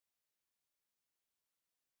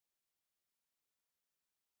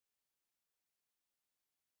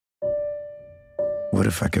What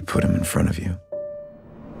if I could put him in front of you?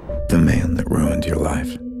 The man that ruined your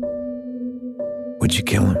life. Would you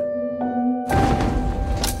kill him?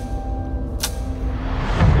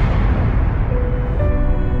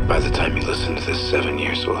 By the time you listen to this, 7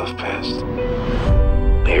 years will have passed.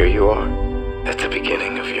 Here you are, at the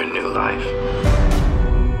beginning of your new life.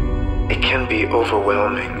 It can be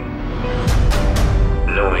overwhelming,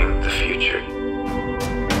 knowing the future.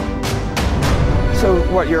 So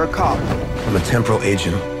what, you're a cop? I'm a temporal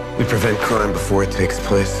agent. We prevent crime before it takes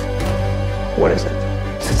place. What is it?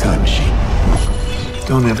 It's a time machine.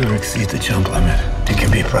 Don't ever exceed the jump limit. It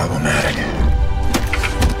can be problematic.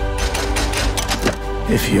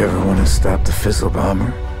 If you ever want to stop the Fizzle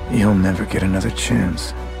Bomber, you'll never get another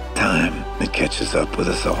chance. Time, it catches up with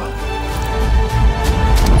us all.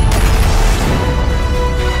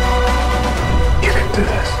 You can do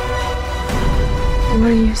this. What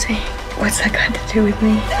are you saying? What's that got to do with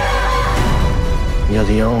me? You're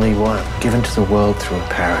the only one given to the world through a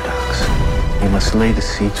paradox. You must lay the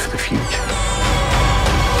seeds for the future.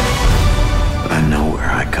 I know where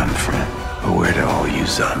I come from, but where do all you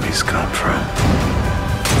zombies come from?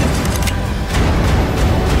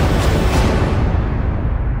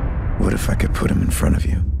 What if I could put him in front of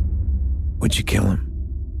you? Would you kill him?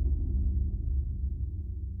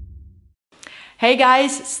 Hey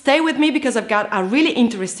guys, stay with me because I've got a really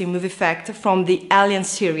interesting movie fact from the Alien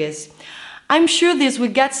series. I'm sure this will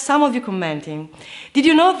get some of you commenting. Did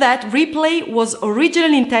you know that Ripley was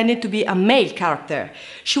originally intended to be a male character?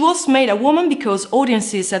 She was made a woman because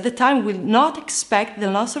audiences at the time will not expect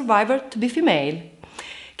the lost survivor to be female.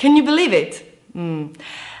 Can you believe it?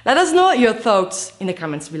 Let us know your thoughts in the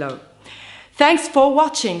comments below. Thanks for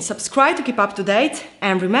watching, subscribe to keep up to date,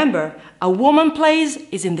 and remember, a woman place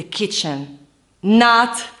is in the kitchen,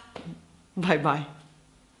 not... Bye bye.